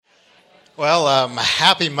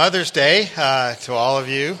Happy Mother's Day to all of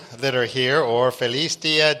you that are here, or Feliz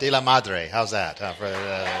Dia de la Madre. How's that?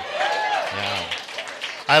 Yeah.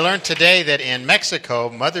 I learned today that in Mexico,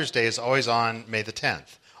 Mother's Day is always on May the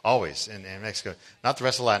 10th. Always in Mexico. Not the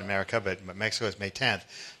rest of Latin America, but Mexico is May 10th.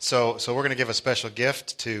 So we're going to give a special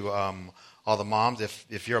gift to all the moms.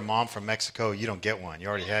 If you're a mom from Mexico, you don't get one. You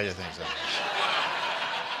already had your things.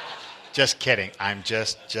 Just kidding. I'm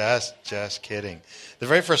just kidding. The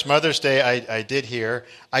very first Mother's Day I did here,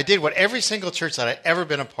 I did what every single church that I've ever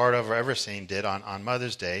been a part of or ever seen did on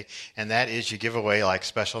Mother's Day, and that is you give away like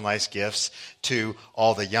special nice gifts to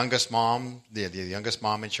all the youngest mom, the youngest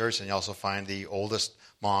mom in church, and you also find the oldest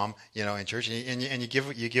mom, in church, and you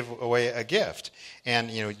give away a gift,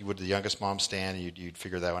 and would the youngest mom stand? You'd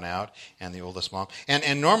figure that one out, and the oldest mom,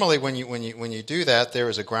 and normally when you do that, there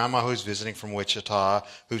is a grandma who's visiting from Wichita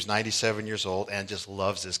who's 97 years old and just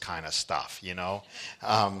loves this kind of stuff,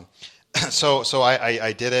 So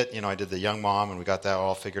I did it, I did the young mom, and we got that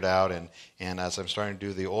all figured out, and as I'm starting to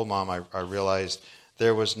do the old mom, I realized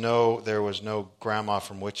there was no grandma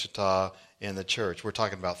from Wichita in the church. We're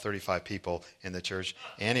talking about 35 people in the church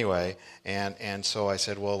anyway, and so I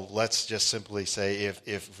said, well, let's just simply say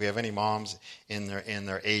if we have any moms in their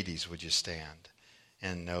 80s, would you stand?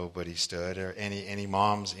 And nobody stood. Or any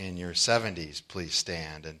moms in your 70s, please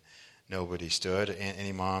stand. And nobody stood. And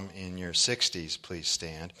any mom in your 60s, please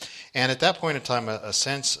stand. And at that point in time, a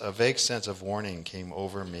vague sense of warning came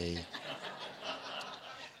over me.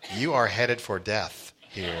 You are headed for death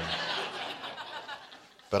here.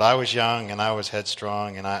 But I was young and I was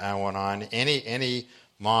headstrong, and I went on. Any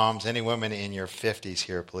moms, any women in your 50s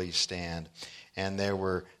here, please stand. And there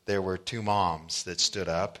were two moms that stood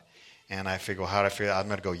up, and I figured, I'm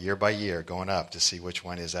going to go year by year going up to see which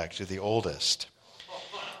one is actually the oldest.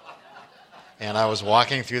 And I was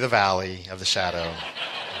walking through the valley of the shadow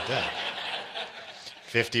of death.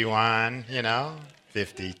 51,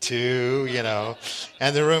 52,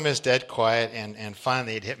 and the room is dead quiet, and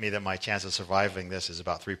finally it hit me that my chance of surviving this is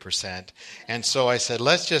about 3%. And so I said,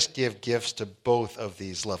 let's just give gifts to both of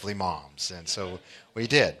these lovely moms. And so we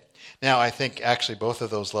did. Now, I think actually both of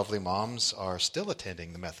those lovely moms are still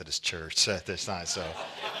attending the Methodist Church at this time. So,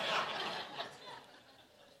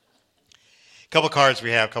 couple cards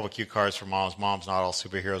we have, a couple cute cards for moms. Moms, not all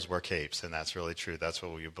superheroes wear capes, and that's really true. That's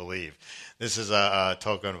what we believe. This is a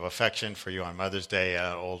token of affection for you on Mother's Day,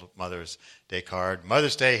 old Mother's Day card.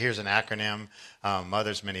 Mother's Day, here's an acronym.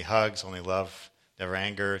 Mother's many hugs, only love, never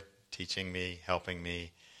anger, teaching me, helping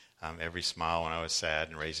me, every smile when I was sad,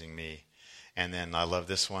 and raising me. And then I love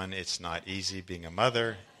this one. It's not easy being a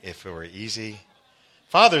mother. If it were easy,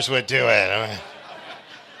 fathers would do it.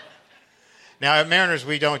 Now, at Mariners,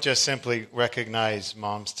 we don't just simply recognize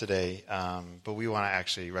moms today, but we want to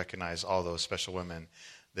actually recognize all those special women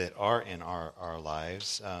that are in our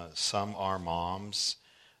lives. Some are moms.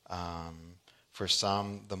 For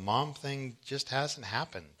some, the mom thing just hasn't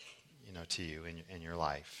happened, to you in your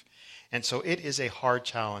life. And so it is a hard,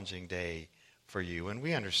 challenging day for you, and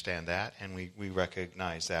we understand that, and we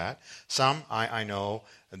recognize that. Some, I know,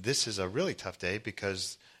 this is a really tough day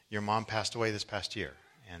because your mom passed away this past year.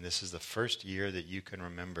 And this is the first year that you can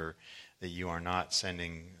remember that you are not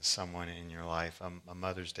sending someone in your life a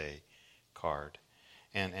Mother's Day card.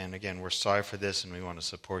 And again, we're sorry for this, and we want to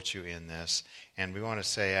support you in this. And we want to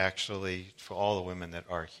say, actually, for all the women that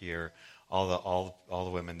are here, all the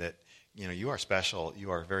women that, you are special.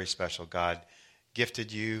 You are very special. God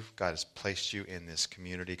gifted you. God has placed you in this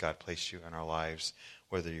community. God placed you in our lives,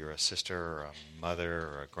 whether you're a sister or a mother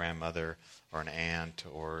or a grandmother or an aunt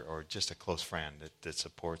or just a close friend that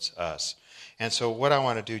supports us. And so what I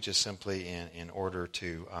want to do just simply in order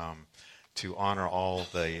to honor all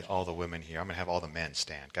the women here, I'm going to have all the men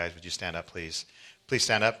stand. Guys, would you stand up, please? Please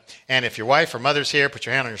stand up. And if your wife or mother's here, put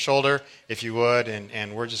your hand on your shoulder, if you would,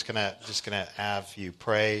 and we're just gonna have you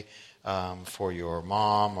pray for your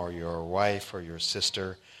mom or your wife or your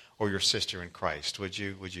sister in Christ. Would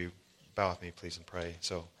you bow with me, please, and pray?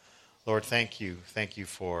 So, Lord, thank you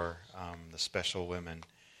for the special women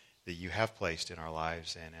that you have placed in our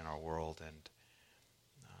lives and in our world. And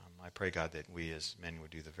I pray, God, that we as men would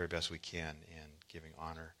do the very best we can in giving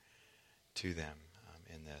honor to them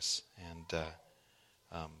in this. And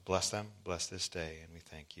bless them, bless this day, and we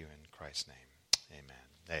thank you in Christ's name. Amen.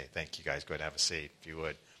 Hey, thank you, guys. Go ahead and have a seat, if you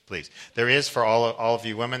would. Please. There is, for all of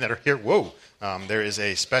you women that are here, there is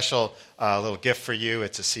a special little gift for you.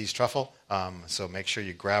 It's a See's truffle, so make sure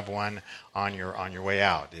you grab one on your way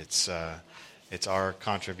out. It's our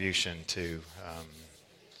contribution to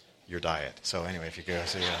your diet. So anyway, if you go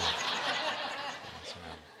see.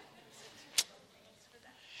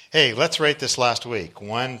 Hey, let's rate this last week,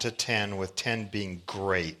 1 to 10, with 10 being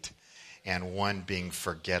great and 1 being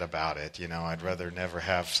forget about it. I'd rather never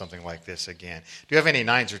have something like this again. Do you have any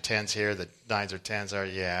 9s or 10s here? The 9s or 10s are,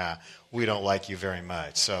 yeah, we don't like you very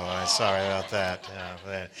much. So sorry about that.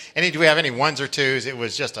 Do we have any 1s or 2s? It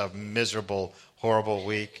was just a miserable, horrible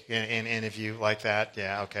week. Any of you like that?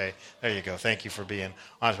 Yeah, okay. There you go. Thank you for being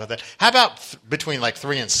honest about that. How about between like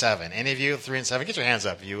 3 and 7? Any of you, 3 and 7? Get your hands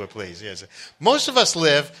up, if you would, please. Yes. Most of us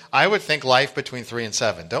live, I would think, life between 3 and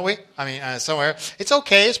 7, don't we? I mean, somewhere. It's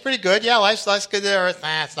okay. It's pretty good. Yeah, life's good there. It's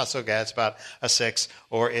not so good. It's about a 6,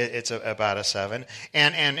 or it's about a 7.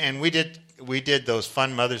 And we did those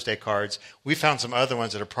fun Mother's Day cards. We found some other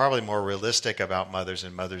ones that are probably more realistic about mothers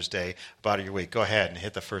and Mother's Day about your week. Go ahead and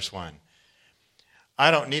hit the first one. I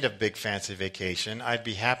don't need a big fancy vacation. I'd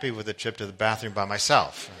be happy with a trip to the bathroom by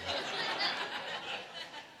myself.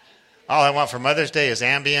 All I want for Mother's Day is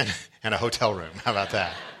Ambien and a hotel room. How about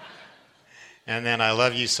that? And then, I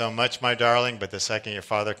love you so much, my darling, but the second your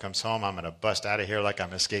father comes home, I'm going to bust out of here like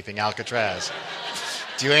I'm escaping Alcatraz.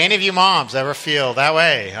 Do any of you moms ever feel that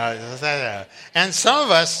way? And some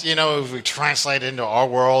of us, if we translate it into our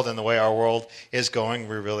world and the way our world is going,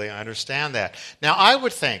 we really understand that. Now, I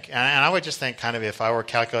would think, and I would just think kind of, if I were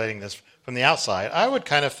calculating this from the outside, I would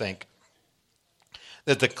kind of think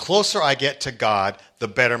that the closer I get to God, the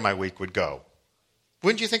better my week would go.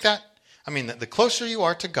 Wouldn't you think that? I mean, the closer you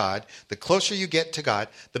are to God, the closer you get to God,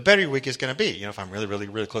 the better your week is going to be. If I'm really, really,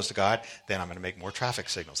 really close to God, then I'm going to make more traffic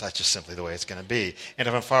signals. That's just simply the way it's going to be. And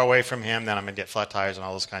if I'm far away from Him, then I'm going to get flat tires and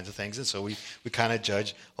all those kinds of things. And so we kind of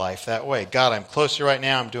judge life that way. God, I'm closer right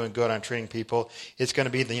now. I'm doing good. I'm treating people. It's going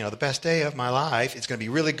to be the best day of my life. It's going to be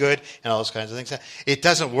really good and all those kinds of things. It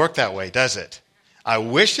doesn't work that way, does it? I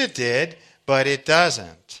wish it did, but it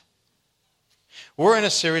doesn't. We're in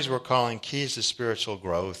a series we're calling Keys to Spiritual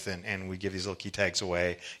Growth, and we give these little key tags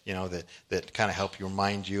away, that kind of help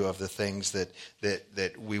remind you of the things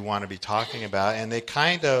that we want to be talking about, and they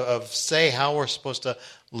kind of say how we're supposed to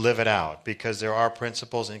live it out, because there are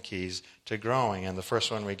principles and keys to growing. And the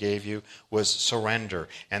first one we gave you was surrender,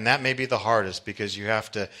 and that may be the hardest, because you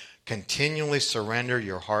have to continually surrender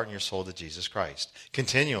your heart and your soul to Jesus Christ.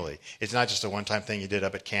 Continually. It's not just a one-time thing you did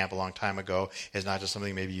up at camp a long time ago. It's not just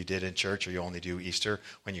something maybe you did in church, or you only do Easter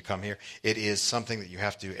when you come here. It is something that you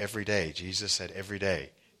have to do every day. Jesus said every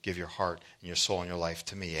day, give your heart and your soul and your life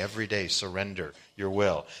to me. Every day, surrender your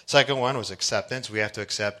will. Second one was acceptance. We have to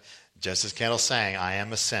accept, just as Kendall sang, I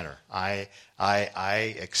am a sinner. I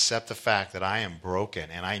accept the fact that I am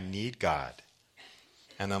broken and I need God.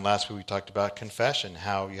 And then last week we talked about confession,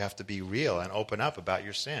 how you have to be real and open up about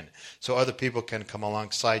your sin, so other people can come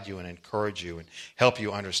alongside you and encourage you and help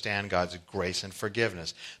you understand God's grace and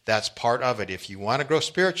forgiveness. That's part of it. If you want to grow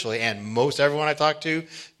spiritually, and most everyone I talk to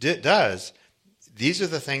does, these are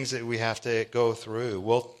the things that we have to go through.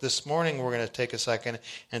 Well, this morning we're going to take a second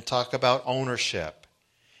and talk about ownership.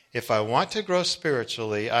 If I want to grow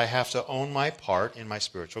spiritually, I have to own my part in my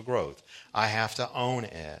spiritual growth. I have to own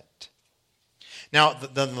it. Now,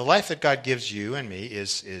 the life that God gives you and me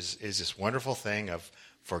is this wonderful thing of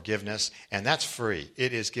forgiveness, and that's free.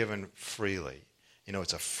 It is given freely.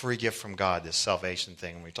 It's a free gift from God, this salvation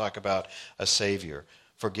thing. When we talk about a Savior,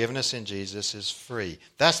 forgiveness in Jesus is free.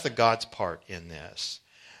 That's the God's part in this.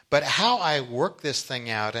 But how I work this thing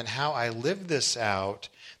out and how I live this out,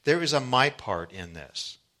 there is a my part in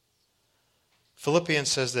this. Philippians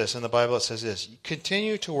says this, in the Bible it says this,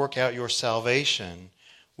 continue to work out your salvation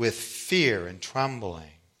with fear and trembling.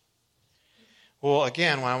 Well,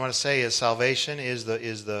 again, what I want to say is salvation is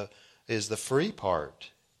the free part.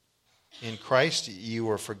 In Christ, you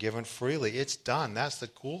were forgiven freely. It's done. That's the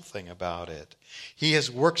cool thing about it. He has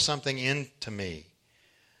worked something into me,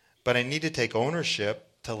 but I need to take ownership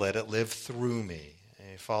to let it live through me.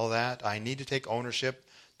 You follow that? I need to take ownership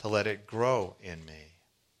to let it grow in me.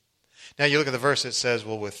 Now, you look at the verse, it says,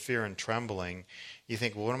 well, with fear and trembling. You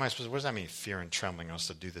think, well, what does that mean, fear and trembling? I'm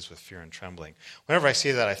supposed to do this with fear and trembling. Whenever I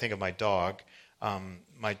see that, I think of my dog.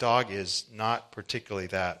 My dog is not particularly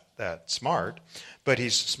that smart, but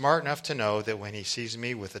he's smart enough to know that when he sees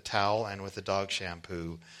me with a towel and with a dog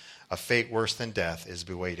shampoo, a fate worse than death is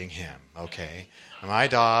bewaiting him, okay? My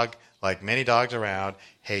dog, like many dogs around,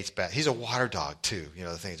 hates baths. He's a water dog, too.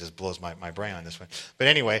 The thing that just blows my brain on this one. But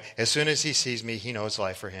anyway, as soon as he sees me, he knows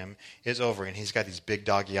life for him is over. And he's got these big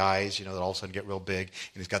doggy eyes, that all of a sudden get real big.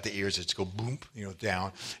 And he's got the ears that just go boom,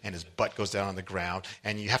 down. And his butt goes down on the ground.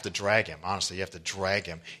 And you have to drag him. Honestly, you have to drag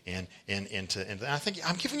him into. I think,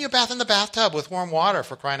 I'm giving you a bath in the bathtub with warm water,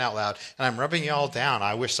 for crying out loud. And I'm rubbing you all down.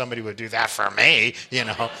 I wish somebody would do that for me,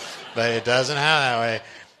 But it doesn't happen that way.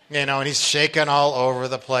 And he's shaking all over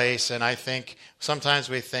the place. And I think sometimes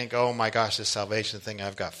we think, oh my gosh, this salvation thing,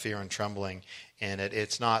 I've got fear and trembling in it.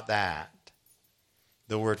 It's not that.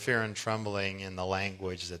 The word fear and trembling in the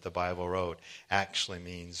language that the Bible wrote actually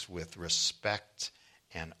means with respect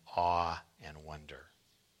and awe and wonder.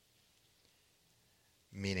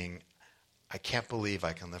 Meaning, I can't believe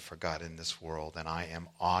I can live for God in this world, and I am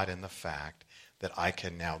awed in the fact that I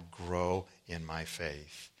can now grow in my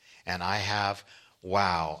faith. And I have,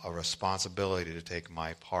 a responsibility to take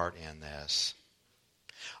my part in this.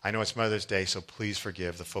 I know it's Mother's Day, so please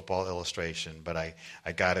forgive the football illustration, but I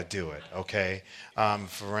got to do it, okay?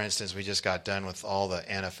 For instance, we just got done with all the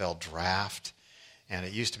NFL draft, and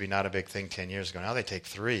it used to be not a big thing 10 years ago. Now they take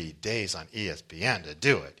 3 days on ESPN to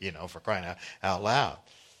do it, for crying out loud.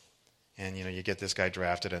 And, you get this guy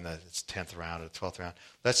drafted in the 10th round or the 12th round.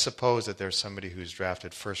 Let's suppose that there's somebody who's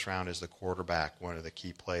drafted first round as the quarterback, one of the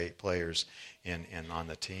key players on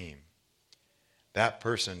the team. That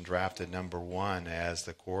person drafted number 1 as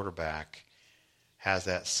the quarterback has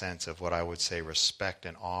that sense of what I would say respect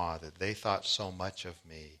and awe, that they thought so much of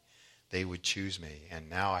me, they would choose me. And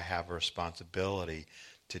now I have a responsibility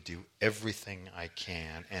to do everything I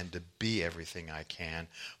can and to be everything I can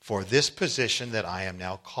for this position that I am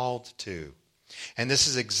now called to. And this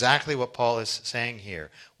is exactly what Paul is saying here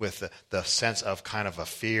with the sense of kind of a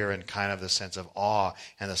fear and kind of the sense of awe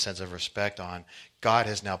and the sense of respect on God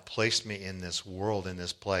has now placed me in this world, in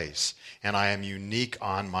this place, and I am unique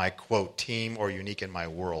on my, quote, team or unique in my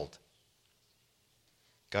world.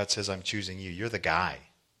 God says, I'm choosing you. You're the guy.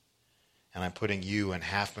 And I'm putting you in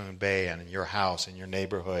Half Moon Bay and in your house, in your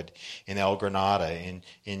neighborhood, in El Granada,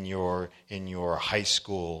 in your high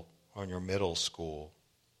school or in your middle school.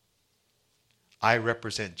 I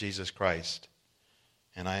represent Jesus Christ,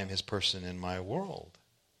 and I am his person in my world.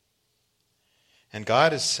 And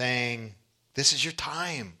God is saying, this is your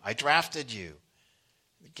time. I drafted you.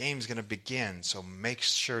 The game's going to begin, so make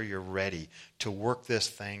sure you're ready to work this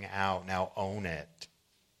thing out. Now own it.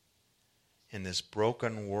 In this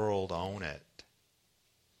broken world, own it.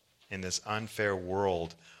 In this unfair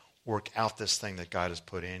world, work out this thing that God has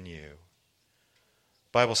put in you.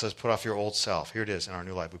 The Bible says put off your old self. Here it is in our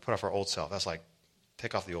new life. We put off our old self. That's like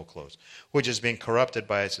take off the old clothes, which is being corrupted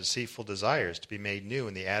by its deceitful desires to be made new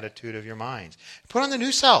in the attitude of your minds. Put on the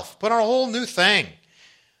new self. Put on a whole new thing.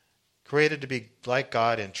 Created to be like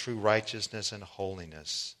God in true righteousness and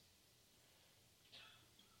holiness.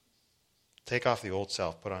 Take off the old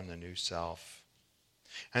self. Put on the new self.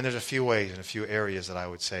 And there's a few ways and a few areas that I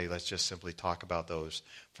would say let's just simply talk about those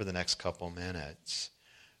for the next couple minutes.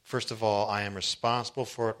 First of all, I am responsible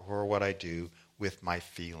for what I do with my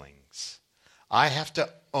feelings. I have to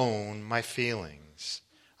own my feelings.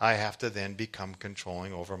 I have to then become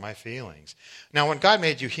controlling over my feelings. Now, when God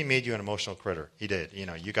made you, he made you an emotional critter. He did.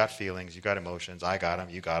 You got feelings, you got emotions. I got them,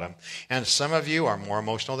 you got them. And some of you are more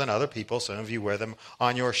emotional than other people. Some of you wear them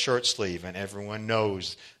on your shirt sleeve, and everyone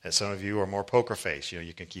knows that some of you are more poker face.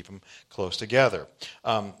 You can keep them close together.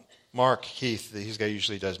 Mark Heath, he's the guy who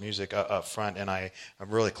usually does music up front, and I'm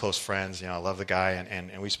really close friends. I love the guy,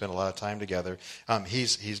 and we spend a lot of time together.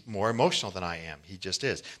 He's more emotional than I am. He just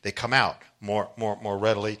is. They come out more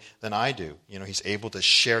readily than I do. He's able to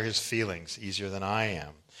share his feelings easier than I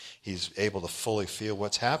am. He's able to fully feel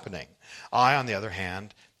what's happening. I, on the other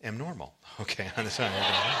hand, am normal. Okay, at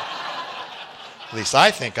least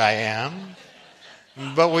I think I am.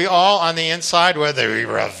 But we all, on the inside, whether we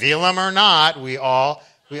reveal them or not, we all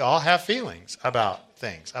have feelings about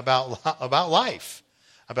things, about life,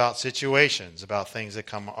 about situations, about things that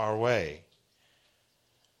come our way.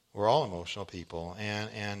 We're all emotional people.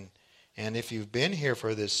 And if you've been here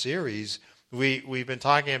for this series, we've been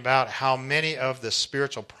talking about how many of the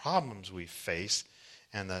spiritual problems we face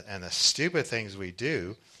and the stupid things we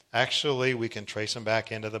do, actually we can trace them back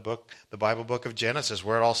into the Bible book of Genesis,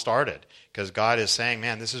 where it all started. Because God is saying,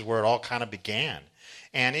 man, this is where it all kind of began.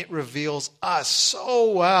 And it reveals us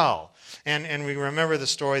so well. And we remember the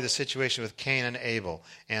story, the situation with Cain and Abel.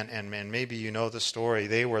 And maybe you know the story.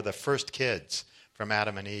 They were the first kids from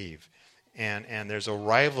Adam and Eve. And there's a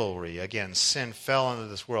rivalry. Again, sin fell into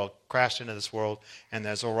this world, crashed into this world, and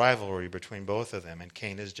there's a rivalry between both of them. And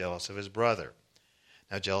Cain is jealous of his brother.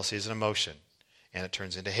 Now, jealousy is an emotion, and it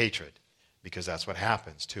turns into hatred, because that's what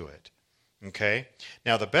happens to it. Okay?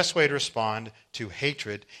 Now, the best way to respond to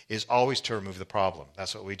hatred is always to remove the problem.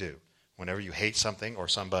 That's what we do. Whenever you hate something or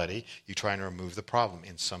somebody, you try and remove the problem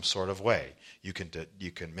in some sort of way. You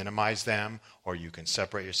can minimize them, or you can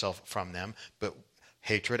separate yourself from them, but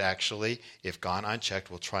hatred actually, if gone unchecked,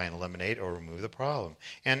 will try and eliminate or remove the problem.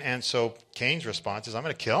 And so Cain's response is, I'm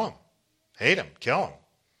going to kill him. Hate him. Kill him.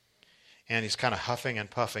 and he's kind of huffing and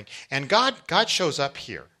puffing. And God shows up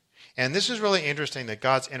here. And this is really interesting, that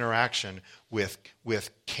God's interaction with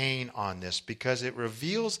Cain on this, because it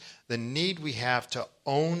reveals the need we have to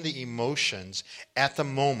own the emotions at the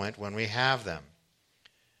moment when we have them.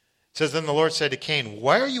 It says, then the Lord said to Cain,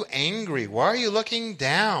 why are you angry? Why are you looking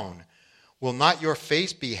down? Will not your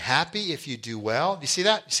face be happy if you do well? Do you see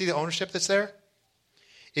that? You see the ownership that's there?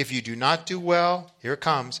 If you do not do well, here it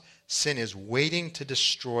comes, sin is waiting to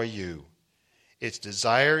destroy you. Its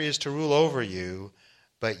desire is to rule over you,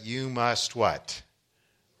 but you must what?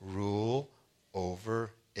 Rule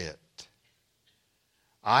over it.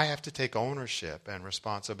 I have to take ownership and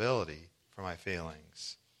responsibility for my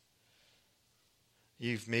feelings.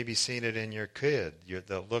 You've maybe seen it in your kid,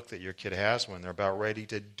 the look that your kid has when they're about ready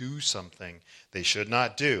to do something they should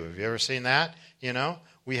not do. Have you ever seen that? You know,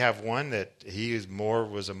 we have one that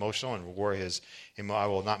was emotional and wore I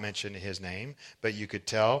will not mention his name, but you could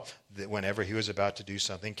tell that whenever he was about to do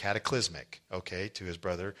something cataclysmic, okay, to his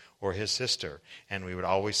brother or his sister. And we would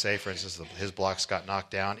always say, for instance, his blocks got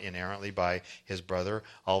knocked down inerrantly by his brother.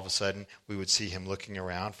 All of a sudden, we would see him looking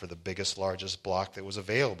around for the biggest, largest block that was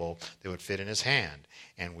available that would fit in his hand.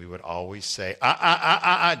 And we would always say,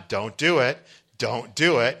 don't do it. Don't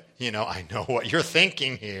do it. You know, I know what you're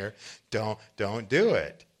thinking here. Don't do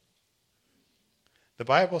it. The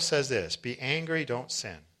Bible says this, be angry, don't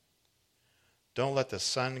sin. Don't let the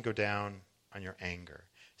sun go down on your anger.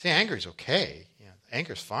 See, anger is okay. You know,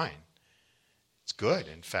 anger is fine. It's good,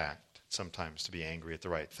 in fact, sometimes to be angry at the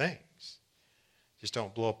right things. Just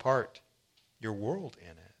don't blow apart your world in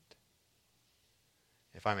it.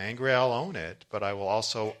 If I'm angry, I'll own it, but I will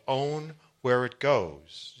also own where it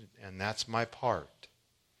goes, and that's my part.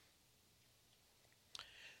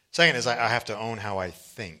 Second is I have to own how I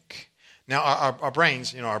think. Now, our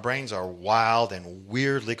brains, our brains are wild and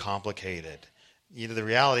weirdly complicated. The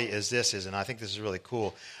reality is and I think this is really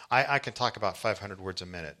cool, I can talk about 500 words a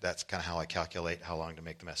minute. That's kind of how I calculate how long to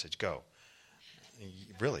make the message go.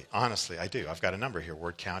 Really, honestly, I do. I've got a number here.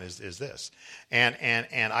 Word count is this. And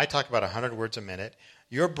I talk about 100 words a minute.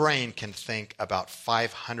 Your brain can think about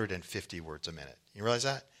 550 words a minute. You realize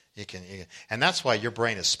that? You can, and that's why your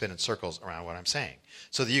brain is spinning circles around what I'm saying.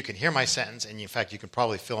 So that you can hear my sentence, and in fact, you can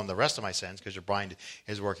probably fill in the rest of my sentence because your brain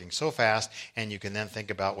is working so fast, and you can then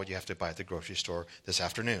think about what you have to buy at the grocery store this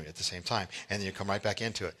afternoon at the same time, and then you come right back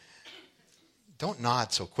into it. Don't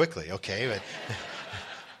nod so quickly, okay?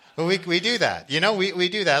 But we do that. We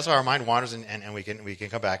do that. So our mind wanders, and we can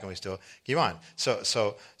come back, and we still keep on. So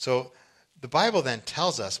the Bible then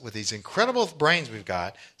tells us, with these incredible brains we've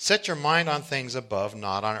got, set your mind on things above,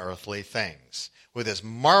 not on earthly things. With this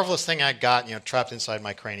marvelous thing I got, trapped inside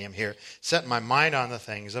my cranium here, set my mind on the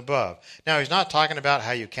things above. Now, he's not talking about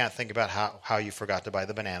how you can't think about how you forgot to buy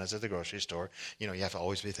the bananas at the grocery store. You have to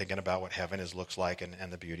always be thinking about what heaven looks like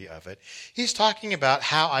and the beauty of it. He's talking about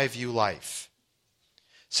how I view life.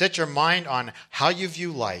 Set your mind on how you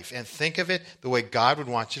view life and think of it the way God would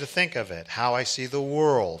want you to think of it. How I see the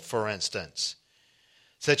world, for instance.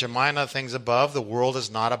 Set your mind on things above. The world is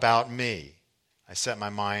not about me. I set my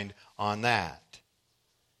mind on that.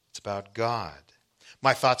 It's about God.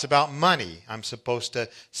 My thoughts about money. I'm supposed to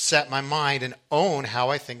set my mind and own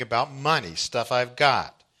how I think about money, stuff I've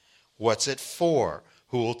got. What's it for?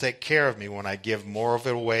 Who will take care of me when I give more of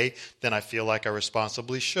it away than I feel like I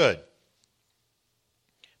responsibly should?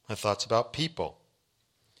 My thoughts about people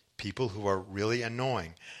who are really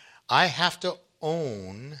annoying. I have to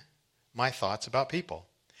own my thoughts about people.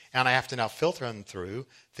 And I have to now filter them through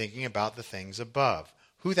thinking about the things above.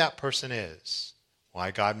 Who that person is.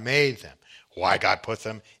 Why God made them. Why God put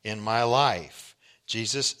them in my life.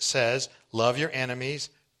 Jesus says, love your enemies,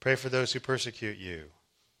 pray for those who persecute you.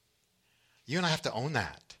 You and I have to own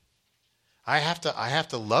that. I have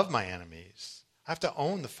to love my enemies. I have to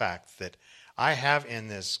own the fact that I have in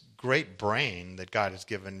this great brain that God has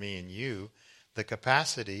given me and you the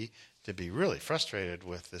capacity to be really frustrated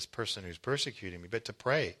with this person who's persecuting me, but to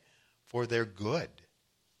pray for their good.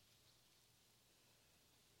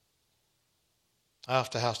 I have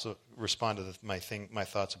to respond to my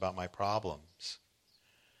thoughts about my problems.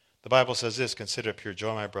 The Bible says this, consider it pure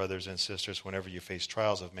joy, my brothers and sisters, whenever you face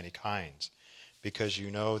trials of many kinds, because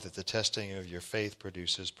you know that the testing of your faith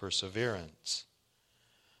produces perseverance.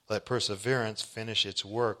 Let perseverance finish its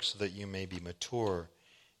work so that you may be mature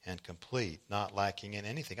and complete, not lacking in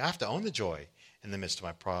anything. I have to own the joy in the midst of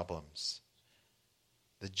my problems.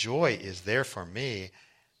 The joy is there for me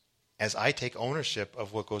as I take ownership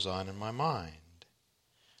of what goes on in my mind.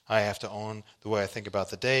 I have to own the way I think about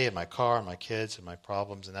the day and my car and my kids and my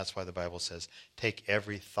problems, and that's why the Bible says, take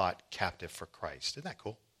every thought captive for Christ. Isn't that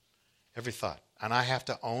cool? Every thought. And I have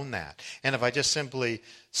to own that. And if I just simply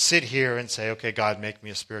sit here and say, okay, God, make me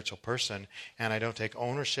a spiritual person, and I don't take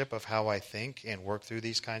ownership of how I think and work through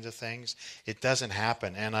these kinds of things, it doesn't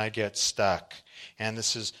happen, and I get stuck. And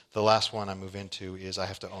this is the last one I move into, is I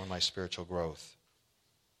have to own my spiritual growth.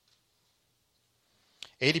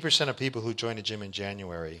 80% of people who join a gym in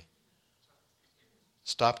January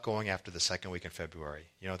stop going after the second week in February.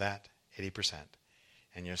 You know that? 80%.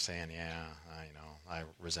 And you're saying, yeah, I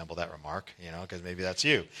resemble that remark, because maybe that's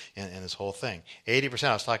you in this whole thing. 80%,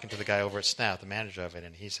 I was talking to the guy over at Snap, the manager of it,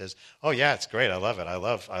 and he says, oh, yeah, it's great. I love it. I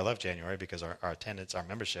love January because our attendance, our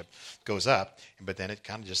membership goes up. But then it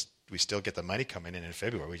kind of just, we still get the money coming in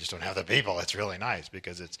February. We just don't have the people. It's really nice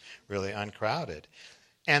because it's really uncrowded.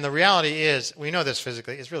 And the reality is, we know this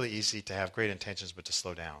physically, it's really easy to have great intentions but to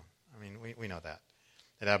slow down. I mean, we know that.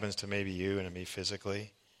 It happens to maybe you and to me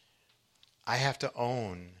physically. I have to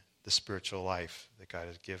own the spiritual life that God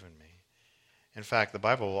has given me. In fact, the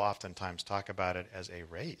Bible will oftentimes talk about it as a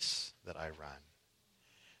race that I run.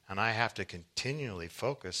 And I have to continually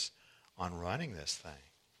focus on running this thing.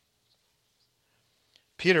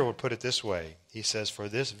 Peter would put it this way. He says, for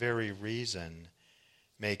this very reason,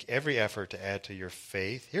 make every effort to add to your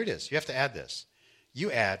faith. Here it is. You have to add this.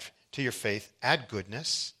 You add to your faith, add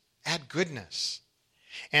goodness. Add goodness.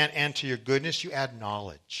 And to your goodness, you add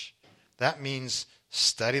knowledge. That means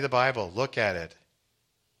study the Bible, look at it.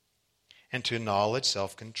 And to knowledge,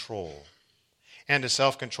 self-control. And to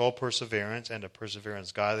self-control, perseverance. And to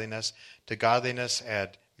perseverance, godliness. To godliness,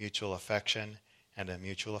 add mutual affection. And to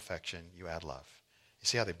mutual affection, you add love. You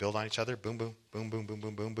see how they build on each other? Boom, boom, boom, boom, boom,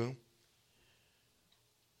 boom, boom, boom.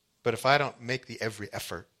 But if I don't make the every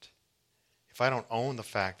effort, if I don't own the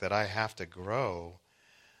fact that I have to grow,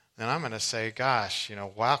 then I'm going to say, gosh,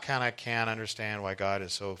 while I can't understand why God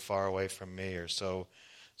is so far away from me or so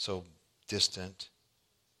distant,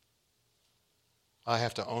 I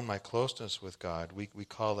have to own my closeness with God. We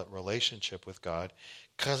call it relationship with God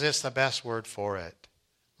because it's the best word for it,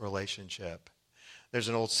 relationship. There's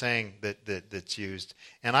an old saying that's used,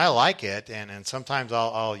 and I like it, and sometimes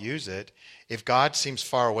I'll use it. If God seems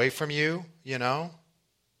far away from you,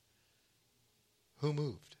 who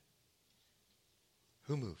moved?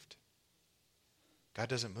 Who moved? God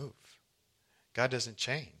doesn't move. God doesn't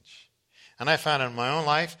change. And I found in my own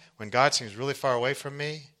life, when God seems really far away from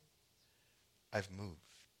me, I've moved.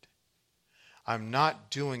 I'm not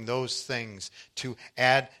doing those things to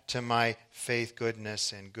add to my faith,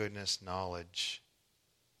 goodness, and goodness knowledge.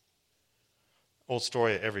 Old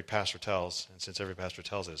story every pastor tells, and since every pastor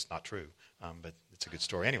tells it, it's not true, but it's a good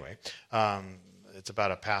story anyway. It's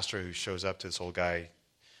about a pastor who shows up to this old guy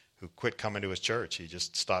who quit coming to his church. He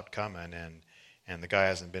just stopped coming, and the guy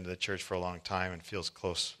hasn't been to the church for a long time and feels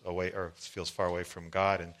feels far away from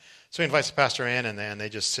God. And so he invites the pastor in, and they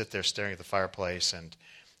just sit there staring at the fireplace, and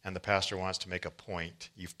the pastor wants to make a point.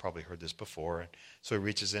 You've probably heard this before. And so he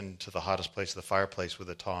reaches into the hottest place of the fireplace with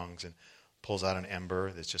the tongs and pulls out an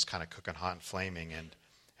ember that's just kind of cooking hot and flaming. And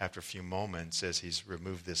after a few moments, as he's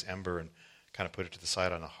removed this ember and kind of put it to the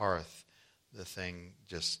side on a hearth, the thing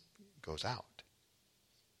just goes out.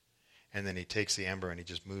 And then he takes the ember and he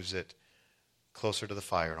just moves it closer to the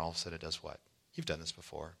fire, and all of a sudden it does what? You've done this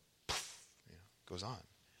before. Poof, goes on.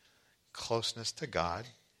 Closeness to God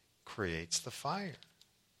creates the fire.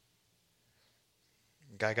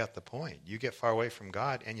 The guy got the point. You get far away from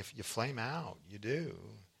God and you flame out. You do.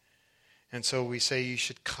 And so we say you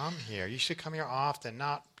should come here. You should come here often,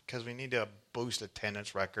 not because we need to boost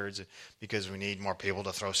attendance records, because we need more people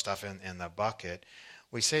to throw stuff in the bucket.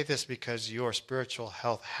 We say this because your spiritual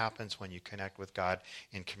health happens when you connect with God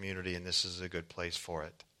in community, and this is a good place for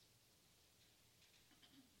it.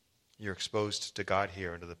 You're exposed to God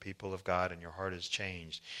here and to the people of God, and your heart is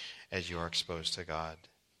changed as you are exposed to God.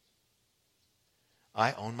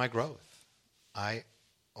 I own my growth. I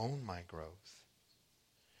own my growth.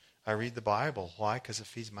 I read the Bible. Why? Because it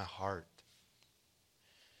feeds my heart.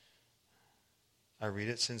 I read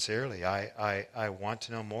it sincerely. I want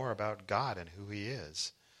to know more about God and who He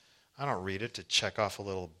is. I don't read it to check off a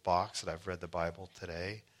little box that I've read the Bible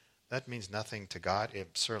today. That means nothing to God.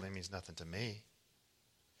 It certainly means nothing to me.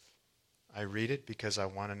 I read it because I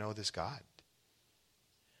want to know this God.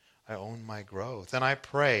 I own my growth. And I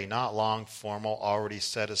pray, not long, formal, already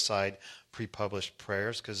set aside, pre-published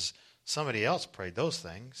prayers, because somebody else prayed those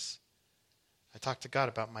things. I talk to God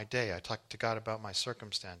about my day. I talk to God about my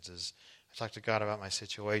circumstances. I talk to God about my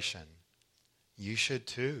situation. You should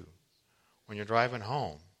too. When you're driving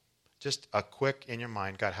home, just a quick in your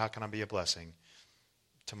mind, God, how can I be a blessing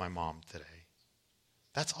to my mom today?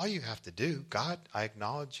 That's all you have to do. God, I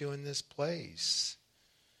acknowledge you in this place.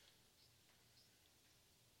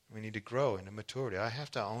 We need to grow into maturity. I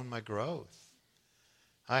have to own my growth.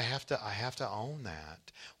 I have to own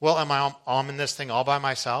that. Well, am I in this thing all by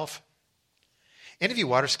myself? Any of you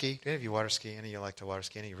water ski? Any of you like to water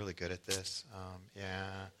ski? Any of you really good at this? Yeah,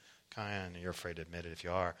 kind of. You're afraid to admit it if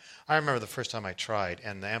you are. I remember the first time I tried,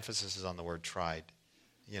 and the emphasis is on the word tried,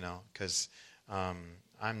 because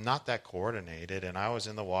I'm not that coordinated, and I was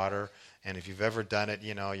in the water, and if you've ever done it,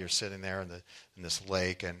 you're sitting there in this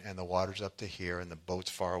lake, and the water's up to here, and the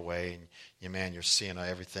boat's far away, and you're seeing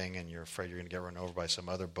everything, and you're afraid you're going to get run over by some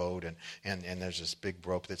other boat, and there's this big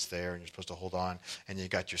rope that's there, and you're supposed to hold on, and you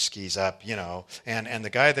got your skis up, and the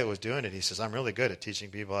guy that was doing it, he says, I'm really good at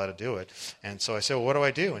teaching people how to do it, and so I said, well, what do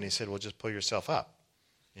I do? And he said, well, just pull yourself up.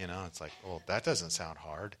 It's like, well, that doesn't sound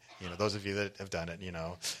hard. Those of you that have done it,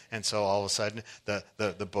 And so all of a sudden,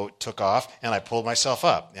 the boat took off, and I pulled myself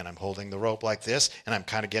up, and I'm holding the rope like this, and I'm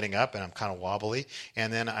kind of getting up, and I'm kind of wobbly.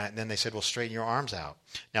 And then they said, well, straighten your arms out.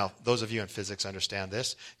 Now, those of you in physics understand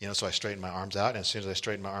this. So I straightened my arms out, and as soon as I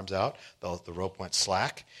straightened my arms out, the rope went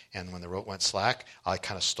slack. And when the rope went slack, I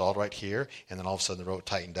kind of stalled right here, and then all of a sudden the rope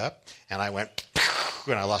tightened up, and I went,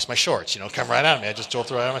 and I lost my shorts, come right out of me. I just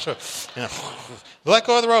jolted right out of my shorts. Let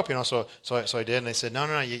go of the rope, So I did, and they said,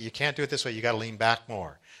 no, you can't do it this way. You got to lean back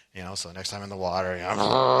more. So next time in the water,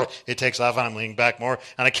 it takes off, and I'm leaning back more,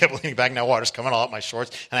 and I kept leaning back. Now water's coming all up my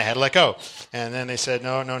shorts, and I had to let go. And then they said,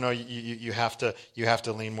 no, you have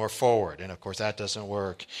to lean more forward, and of course that doesn't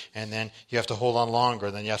work. And then you have to hold on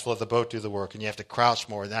longer. Then you have to let the boat do the work, and you have to crouch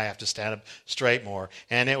more. And then I have to stand up straight more.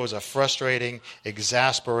 And it was a frustrating,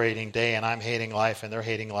 exasperating day, and I'm hating life, and they're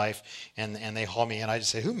hating life, and they haul me in. I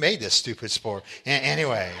just say, who made this stupid sport?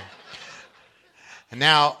 Anyway,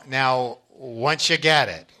 now. Once you get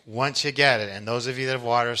it, and those of you that have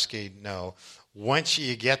water skied know, once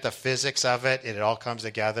you get the physics of it, and it all comes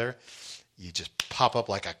together, you just pop up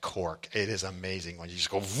like a cork. It is amazing when you just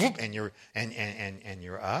go whoop, and you're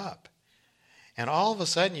up. And all of a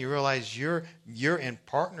sudden you realize you're in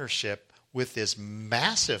partnership with this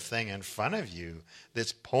massive thing in front of you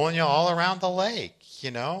that's pulling you all around the lake,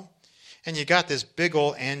 And you got this big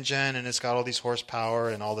old engine, and it's got all these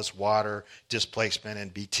horsepower and all this water displacement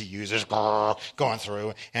and BTUs just going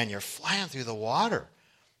through, and you're flying through the water,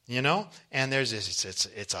 And there's this,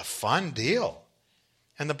 it's a fun deal.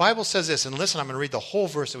 And the Bible says this, and listen, I'm going to read the whole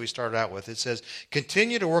verse that we started out with. It says,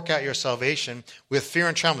 continue to work out your salvation with fear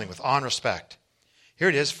and trembling, with awe and respect. Here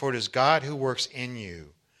it is, for it is God who works in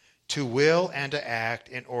you to will and to act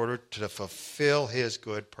in order to fulfill his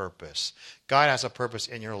good purpose. God has a purpose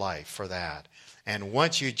in your life for that. And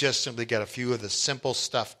once you just simply get a few of the simple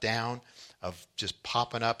stuff down of just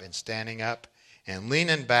popping up and standing up and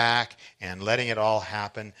leaning back and letting it all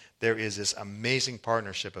happen, there is this amazing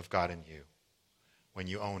partnership of God in you when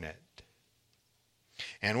you own it.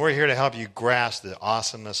 And we're here to help you grasp the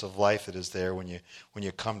awesomeness of life that is there when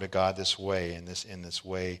you come to God this way, in this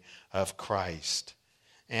way of Christ.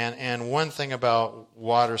 And one thing about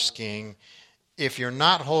water skiing, if you're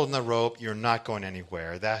not holding the rope, you're not going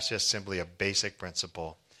anywhere. That's just simply a basic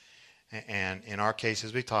principle. And in our case,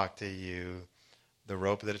 as we talk to you, the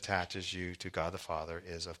rope that attaches you to God the Father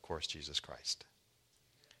is, of course, Jesus Christ.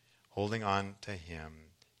 Holding on to him,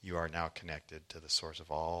 you are now connected to the source of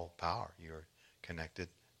all power. You're connected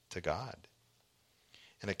to God.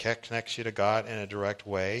 And it connects you to God in a direct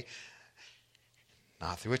way.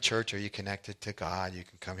 Not through a church are you connected to God. You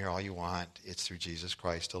can come here all you want. It's through Jesus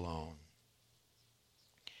Christ alone.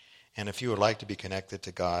 And if you would like to be connected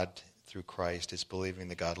to God through Christ, it's believing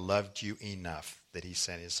that God loved you enough that he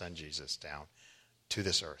sent his son Jesus down to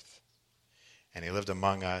this earth. And he lived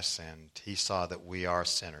among us, and he saw that we are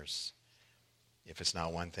sinners. If it's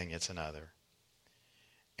not one thing, it's another.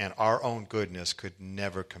 And our own goodness could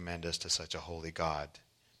never commend us to such a holy God.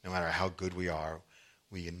 No matter how good we are,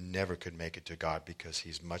 we never could make it to God because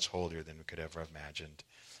he's much holier than we could ever have imagined.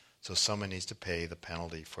 So someone needs to pay the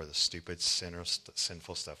penalty for the stupid,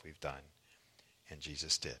 sinful stuff we've done. And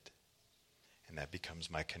Jesus did. And that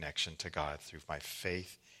becomes my connection to God through my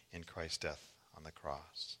faith in Christ's death on the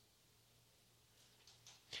cross.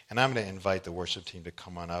 And I'm going to invite the worship team to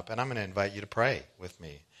come on up, and I'm going to invite you to pray with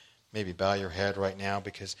me. Maybe bow your head right now,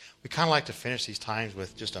 because we kind of like to finish these times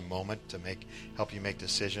with just a moment to help you make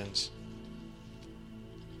decisions.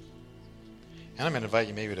 And I'm going to invite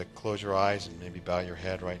you maybe to close your eyes and maybe bow your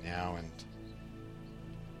head right now. And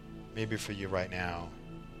maybe for you right now,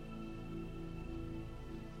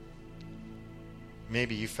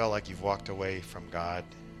 maybe you felt like you've walked away from God.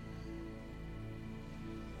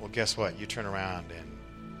 Well, guess what? You turn around and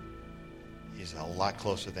he's a lot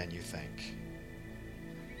closer than you think.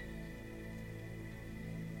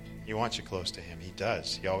 He wants you close to him. He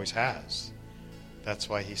does. He always has. That's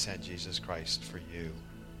why he sent Jesus Christ for you.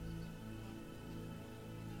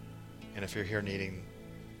 And if you're here needing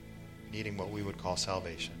what we would call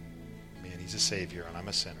salvation, man, he's a Savior and I'm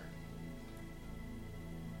a sinner.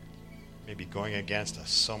 Maybe going against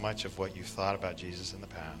so much of what you've thought about Jesus in the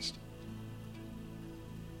past.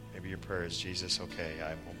 Maybe your prayer is, Jesus, okay,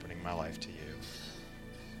 I'm opening my life to you.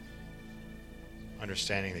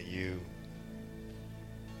 Understanding that you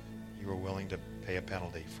were willing to pay a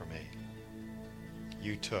penalty for me.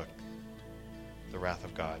 You took the wrath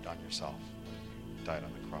of God on yourself. You died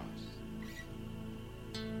on the cross.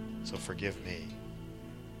 So forgive me.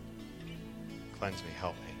 Cleanse me.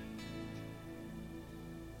 Help me.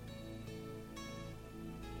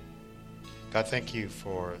 God, thank you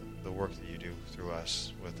for the work that you do through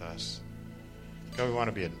us, with us. God, we want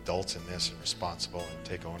to be adults in this and responsible and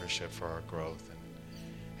take ownership for our growth. And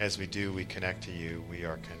as we do, we connect to you. We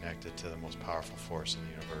are connected to the most powerful force in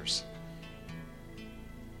the universe.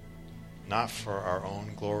 Not for our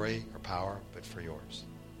own glory or power, but for yours.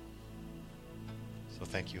 So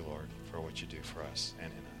thank you, Lord, for what you do for us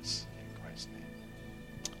and in us. In Christ's name.